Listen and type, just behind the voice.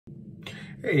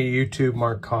Hey YouTube,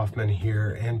 Mark Kaufman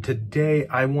here, and today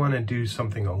I want to do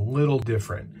something a little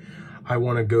different. I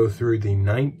want to go through the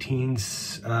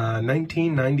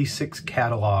 1996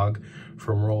 catalog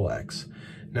from Rolex.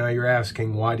 Now you're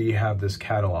asking, why do you have this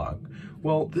catalog?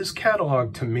 Well, this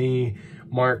catalog to me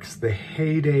marks the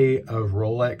heyday of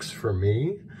Rolex for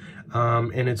me,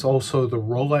 and it's also the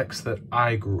Rolex that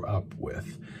I grew up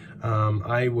with.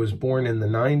 I was born in the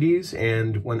 90s,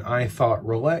 and when I thought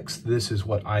Rolex, this is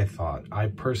what I thought. I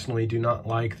personally do not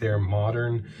like their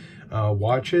modern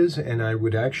watches, and I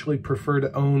would actually prefer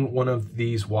to own one of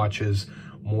these watches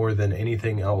more than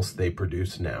anything else they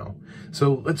produce now.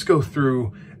 So let's go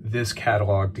through this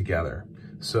catalog together.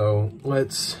 So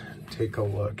let's take a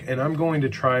look. And I'm going to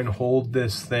try and hold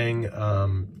this thing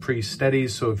pretty steady,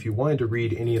 so if you wanted to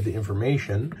read any of the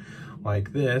information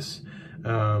like this,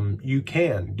 you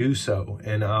can do so,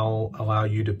 and I'll allow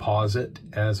you to pause it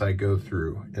as I go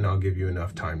through, and I'll give you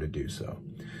enough time to do so.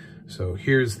 So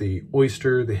here's the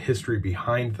Oyster, the history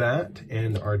behind that,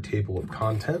 and our table of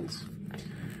contents,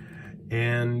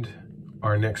 and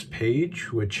our next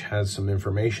page, which has some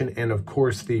information, and of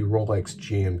course the Rolex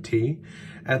GMT.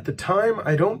 At the time,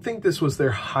 I don't think this was their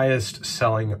highest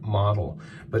selling model,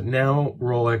 but now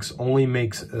Rolex only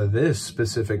makes this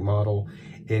specific model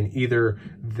in either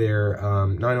their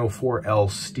 904L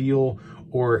steel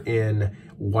or in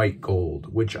white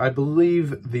gold, which I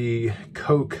believe the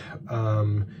Coke,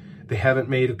 they haven't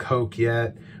made a Coke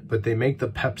yet, but they make the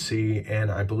Pepsi,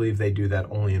 and I believe they do that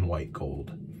only in white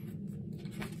gold.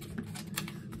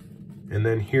 And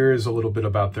then here's a little bit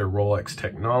about their Rolex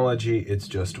technology. It's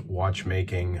just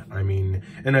watchmaking. I mean,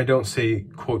 and I don't say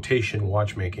quotation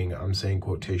watchmaking, I'm saying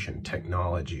quotation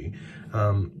technology.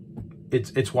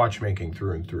 It's watchmaking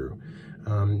through and through.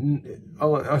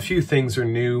 A few things are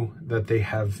new that they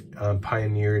have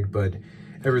pioneered, but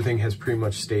everything has pretty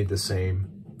much stayed the same.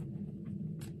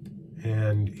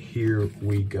 And here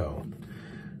we go.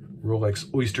 Rolex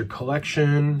Oyster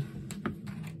Collection.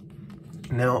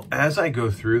 Now, as I go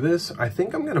through this, I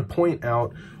think I'm gonna point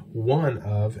out one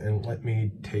of, and let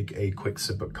me take a quick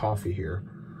sip of coffee here.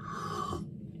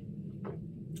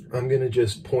 I'm gonna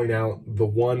just point out the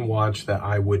one watch that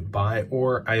I would buy,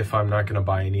 or if I'm not gonna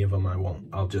buy any of them, I won't.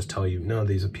 I'll just tell you, no,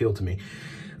 these appeal to me.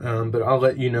 But I'll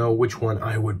let you know which one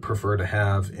I would prefer to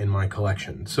have in my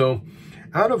collection. So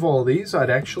out of all these, I'd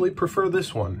actually prefer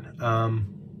this one.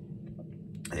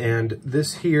 And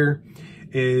this here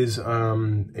is a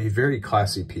very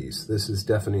classy piece. This is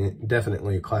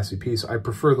definitely a classy piece. I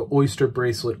prefer the Oyster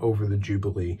bracelet over the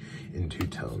Jubilee in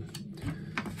two-tone.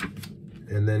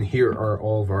 And then here are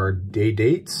all of our day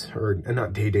dates, or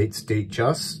not day dates, date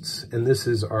justs. And this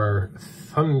is our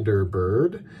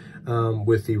Thunderbird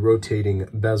with the rotating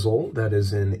bezel that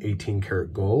is in 18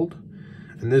 karat gold.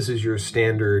 And this is your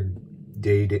standard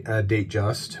date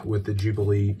just with the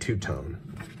Jubilee two-tone.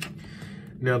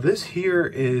 Now this here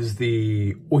is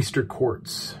the Oyster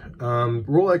Quartz.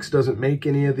 Rolex doesn't make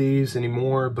any of these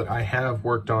anymore, but I have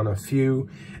worked on a few,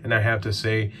 and I have to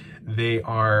say, they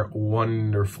are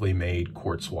wonderfully made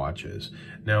quartz watches.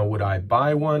 Now, would I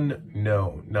buy one?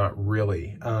 No, not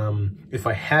really. If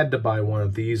I had to buy one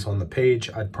of these on the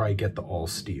page, I'd probably get the all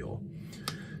steel.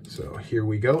 So here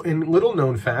we go. And little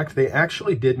known fact, they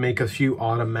actually did make a few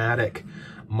automatic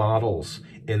models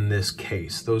in this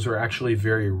case. Those are actually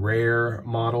very rare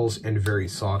models and very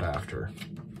sought after.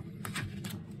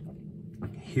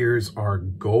 Here's our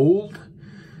gold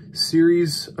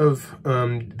series of,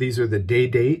 these are the day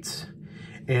dates.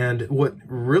 And what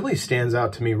really stands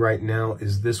out to me right now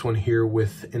is this one here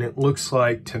with, and it looks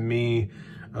like to me,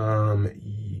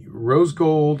 rose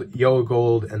gold, yellow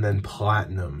gold, and then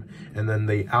platinum. And then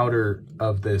the outer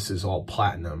of this is all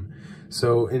platinum.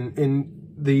 So in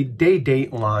the day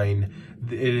date line,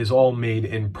 it is all made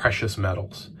in precious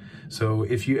metals. So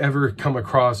if you ever come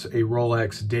across a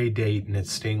Rolex day date and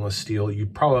it's stainless steel, you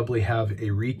probably have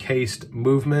a recased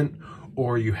movement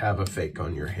or you have a fake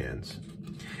on your hands.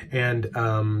 And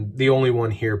the only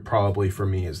one here probably for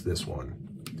me is this one,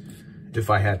 if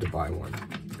I had to buy one.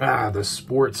 The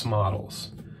sports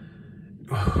models.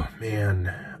 Oh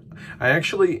man. I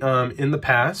actually, in the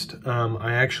past,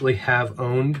 I actually have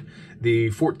owned the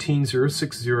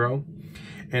 14060,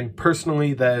 and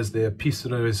personally that is the piece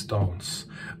de resistance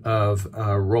of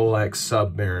Rolex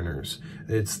Submariners.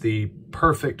 It's the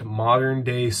perfect modern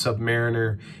day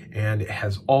Submariner, and it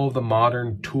has all the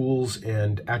modern tools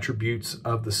and attributes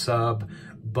of the Sub,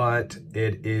 but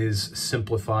it is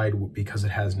simplified because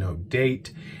it has no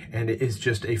date, and it is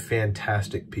just a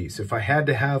fantastic piece. If I had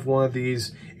to have one of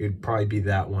these, it would probably be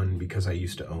that one because I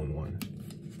used to own one.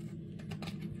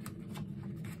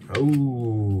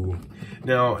 Oh,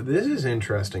 now this is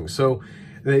interesting. So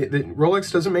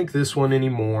Rolex doesn't make this one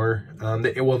anymore.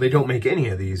 Well, they don't make any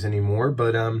of these anymore,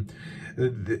 but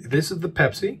this is the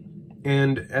Pepsi.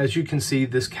 And as you can see,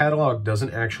 this catalog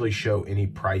doesn't actually show any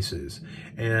prices.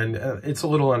 And it's a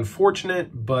little unfortunate,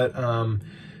 but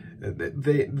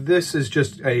this is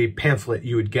just a pamphlet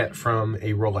you would get from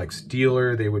a Rolex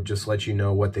dealer. They would just let you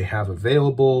know what they have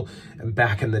available. And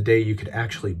back in the day, you could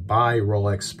actually buy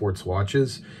Rolex sports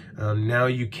watches. Now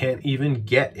you can't even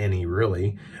get any,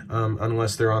 really,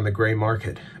 unless they're on the gray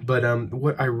market. But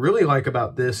what I really like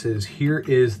about this is here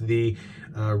is the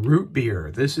root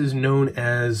beer. This is known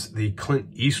as the Clint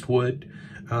Eastwood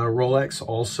Rolex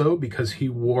also, because he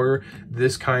wore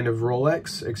this kind of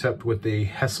Rolex, except with the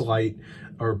Hesalite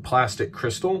or plastic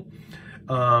crystal.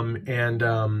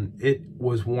 It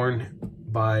was worn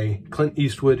by Clint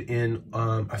Eastwood in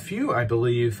a few, I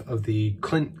believe, of the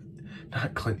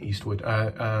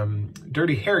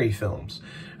Dirty Harry films.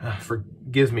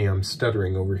 Forgive me, I'm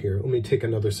stuttering over here. Let me take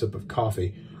another sip of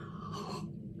coffee.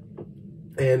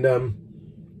 And,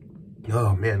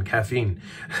 oh man, caffeine.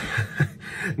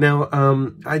 Now,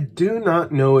 I do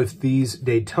not know if these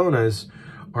Daytonas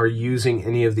are using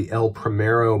any of the El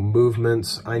Primero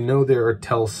movements. I know there are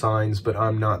tell signs, but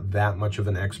I'm not that much of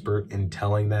an expert in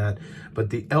telling that.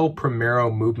 But the El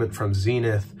Primero movement from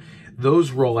Zenith,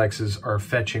 those Rolexes are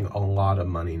fetching a lot of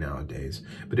money nowadays.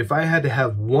 But if I had to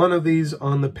have one of these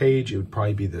on the page, it would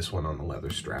probably be this one on the leather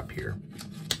strap here.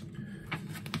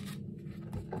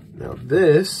 Now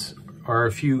this are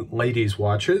a few ladies'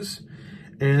 watches.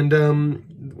 And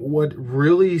what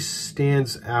really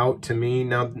stands out to me,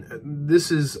 now this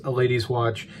is a lady's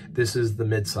watch, this is the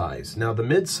mid-size. Now the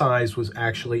mid-size was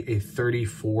actually a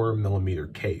 34 millimeter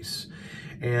case.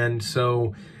 And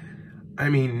so, I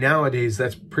mean, nowadays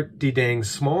that's pretty dang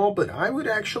small, but I would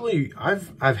actually,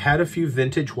 I've had a few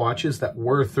vintage watches that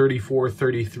were 34,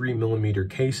 33 millimeter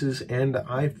cases, and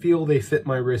I feel they fit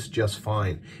my wrist just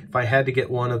fine. If I had to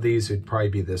get one of these, it'd probably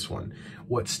be this one.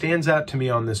 What stands out to me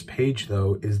on this page,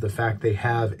 though, is the fact they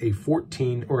have a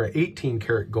 14 or an 18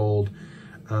 karat gold.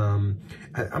 I'm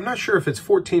not sure if it's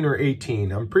 14 or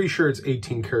 18. I'm pretty sure it's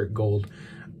 18 karat gold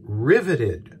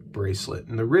riveted bracelet.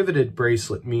 And the riveted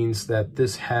bracelet means that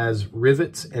this has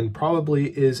rivets and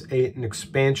probably is an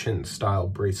expansion style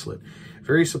bracelet.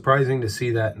 Very surprising to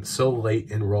see that so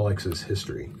late in Rolex's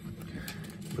history.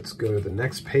 Let's go to the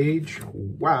next page.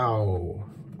 Wow.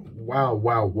 Wow,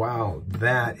 wow, wow.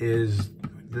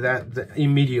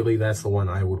 Immediately that's the one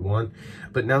I would want.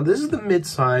 But now this is the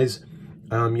mid-size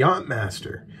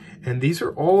Yachtmaster. And these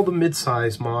are all the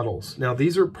mid-size models. Now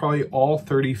these are probably all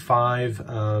 35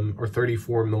 or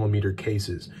 34 millimeter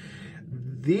cases.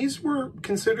 These were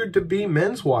considered to be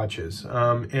men's watches,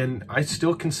 and I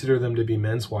still consider them to be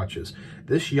men's watches.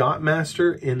 This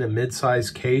Yachtmaster in a mid-size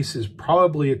case is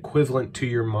probably equivalent to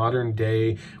your modern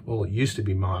day, well, it used to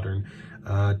be modern,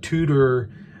 Tudor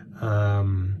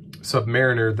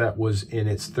Submariner that was in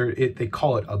its they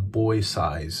call it a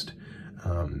boy-sized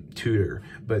Tudor,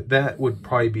 but that would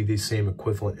probably be the same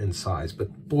equivalent in size.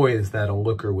 But boy, is that a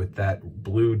looker with that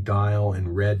blue dial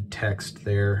and red text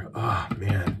there. Ah, oh,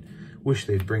 man, wish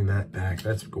they'd bring that back.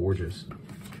 That's gorgeous.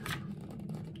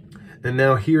 And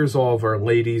now here's all of our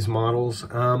ladies models.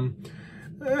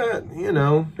 You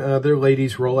know, they're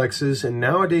ladies Rolexes, and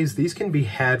nowadays these can be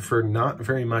had for not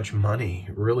very much money.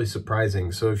 Really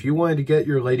surprising. So if you wanted to get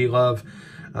your lady love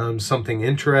something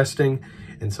interesting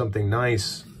and something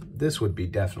nice, this would be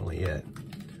definitely it.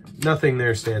 Nothing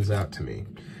there stands out to me.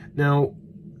 Now,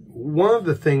 one of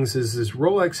the things is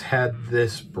Rolex had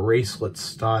this bracelet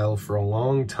style for a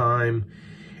long time,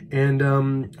 and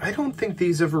I don't think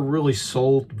these ever really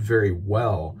sold very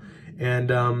well.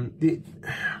 And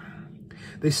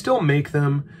they still make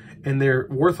them, and they're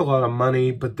worth a lot of money,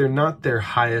 but they're not their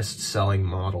highest selling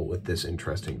model with this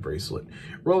interesting bracelet.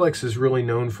 Rolex is really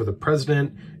known for the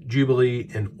President, Jubilee,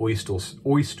 and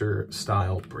Oyster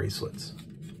style bracelets.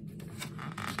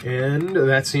 And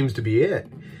that seems to be it.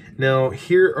 Now,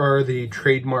 here are the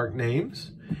trademark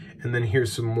names, and then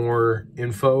here's some more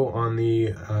info on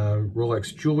the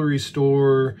Rolex jewelry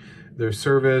store, their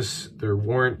service, their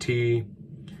warranty,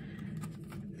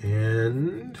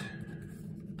 and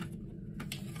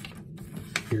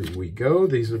here we go.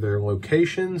 These are their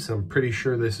locations. I'm pretty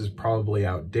sure this is probably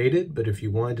outdated, but if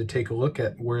you wanted to take a look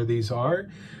at where these are,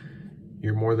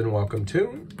 you're more than welcome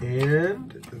to.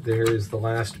 And there is the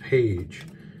last page.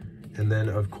 And then,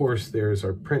 of course, there's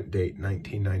our print date,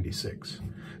 1996.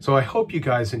 So I hope you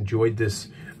guys enjoyed this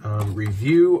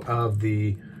review of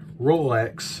the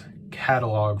Rolex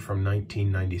catalog from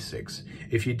 1996.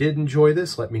 If you did enjoy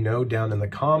this, let me know down in the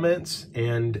comments,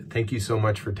 and thank you so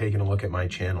much for taking a look at my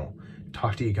channel.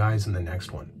 Talk to you guys in the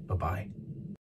next one. Bye-bye.